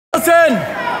Wilson！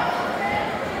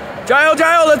 加油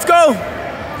加油 ，Let's go！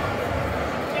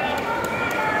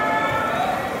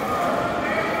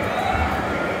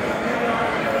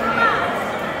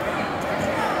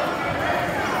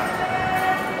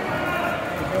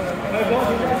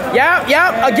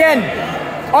 Yeah, again.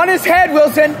 On his head,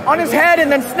 Wilson. On his head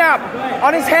and then snap.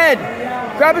 On his head.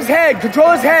 Grab his head. Control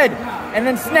his head. And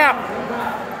then snap.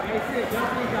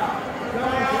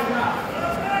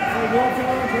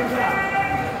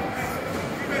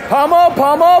 Pommel,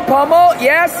 pommel, pommel.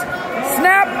 Yes.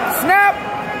 Snap, snap.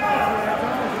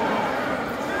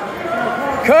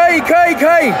 可以，可以，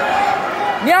可以。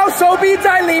你要手臂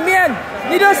在里面，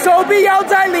你的手臂要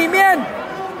在里面。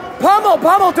Pommel,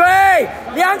 pommel， 对，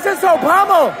两只手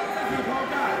pommel。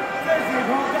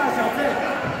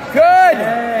Good。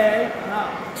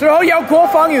之后要过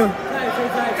防御，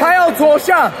他要坐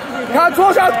下，他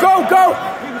坐下 ，go go。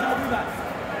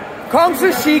控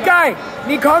制膝盖，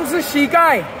你控制膝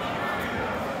盖。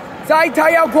在他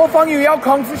要过防御，要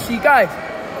控制膝盖。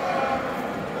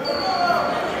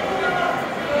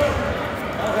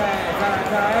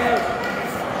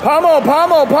Pommel,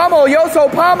 pommel, pommel， 右手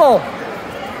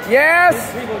pommel。Yes.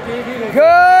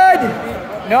 Good.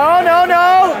 No, no,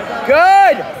 no.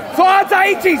 Good. 抓在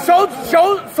一起，手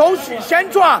先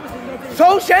抓，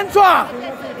手先抓，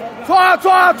抓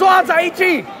在一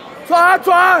起，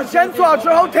抓，先抓之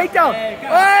后 take down。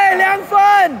哎，2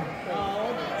分。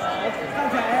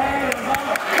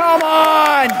Come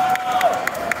on.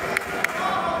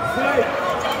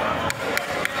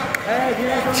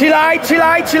 起来，起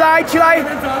来，起来，起来！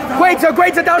跪着，跪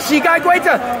着到膝盖，跪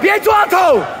着，别抓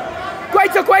头，跪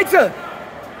着，跪着，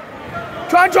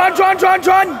转。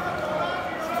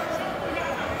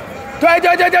对，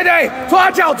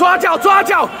抓脚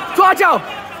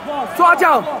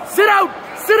 ，sit out，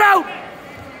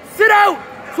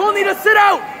 做你的 sit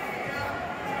out，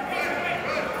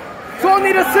 做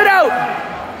你的 sit out，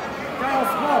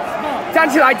 站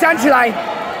起来。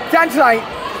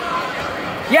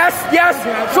Yes, yes，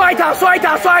 摔他。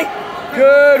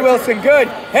Good, Wilson, good.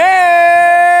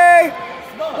 Hey，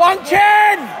 往前。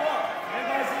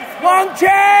不要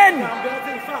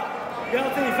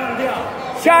自己放掉。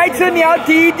下一次你要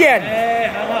低一点。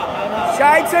很好。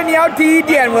下一次你要低一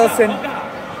点 ，Wilson。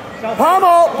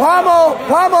Pommel。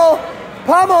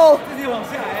自己往下。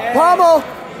Pommel.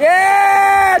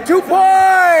 Yeah, 2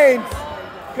 points.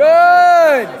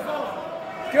 Good.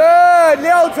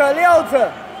 溜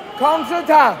着。控制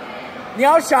他，你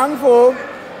要降服，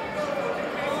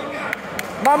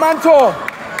慢慢做，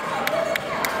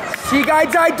膝盖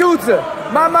在肚子，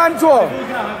慢慢做，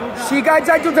膝盖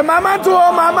在肚子，慢慢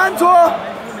做，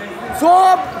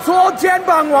左肩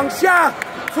膀往下，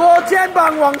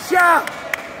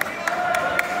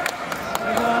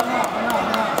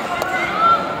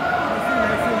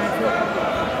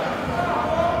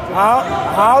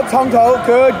好，从头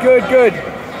 ，good，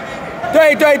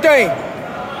 对。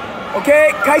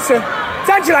OK， 开始，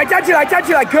站起来 ，Good。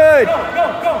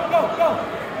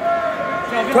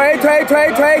推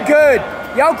 ，Good。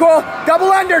要过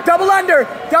double under。没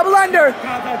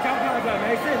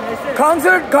事。控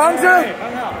制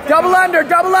 ，double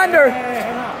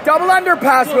under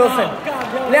pass Wilson。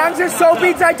两只手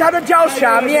臂在他的脚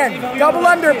下面 ，double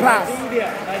under pass。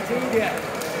轻一点，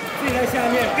自己在下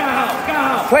面，干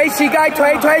好。推膝盖，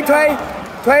推。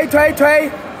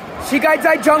膝盖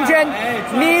在中间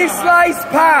 ，knee slice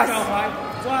pass，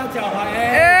 抓脚踝，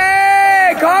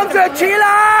哎，控制起来。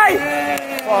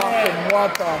我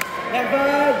操！2分，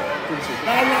来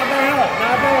拿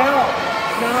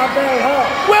背后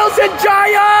 ，Wilson 加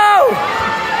油！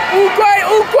乌龟，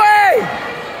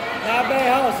拿背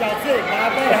后，小智拿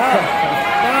背后，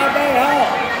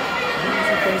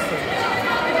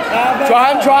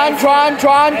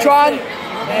转。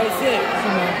没事，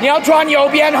你要转右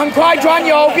边，很快转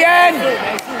右边。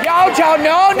要跳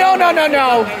 ，no。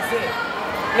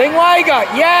另外一个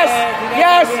 ，yes，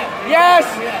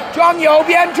转右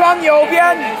边。没事。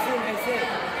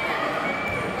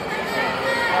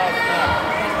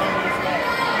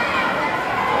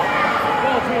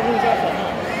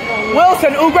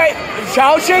Wilson 乌龟，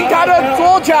小心他的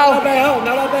左脚。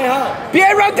拿到背后，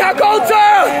别让他勾着。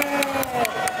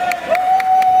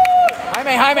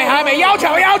还没，腰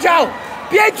脚，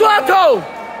别抓头，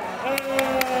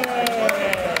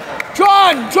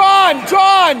转，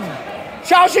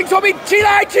小心手臂，起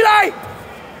来，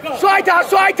摔他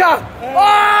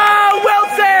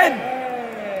，Wilson！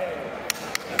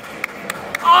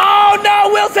 Oh no,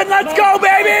 Wilson, let's go,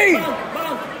 baby!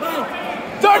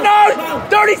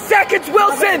 30 seconds,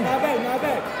 Wilson!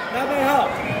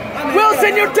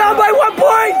 Wilson, you're down by 1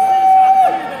 point!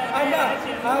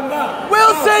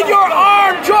 Wilson, you're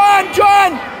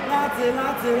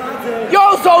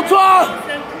右手抓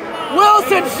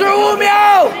 ，Wilson 15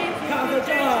秒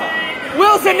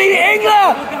 ，Wilson 你赢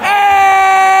了，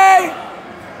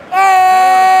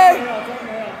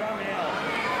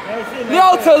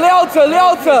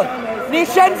撩着，你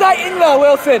现在赢了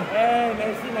 ，Wilson。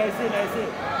没事。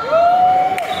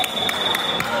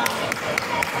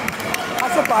他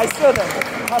是白色的，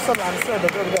他是蓝色的，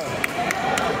对不对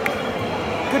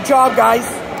 ？Good job, guys。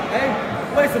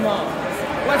为什么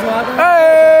要跟？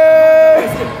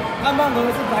看棒头是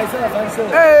白色的分数。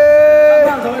看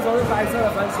棒头为什么是白色的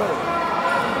分数？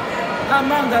看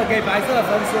棒的给白色的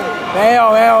分数。没有。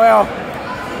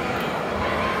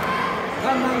看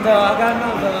棒的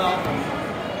哦。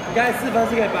你刚才4分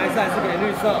是给白色还是给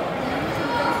绿色？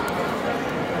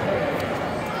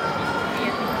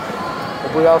我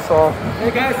不要说。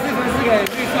你刚才4分是给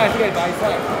绿色还是给白色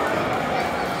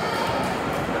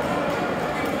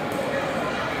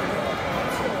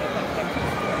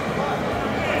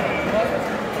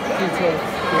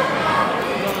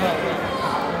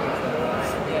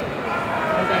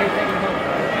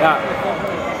？Yeah.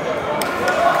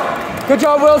 Good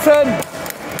job, Wilson.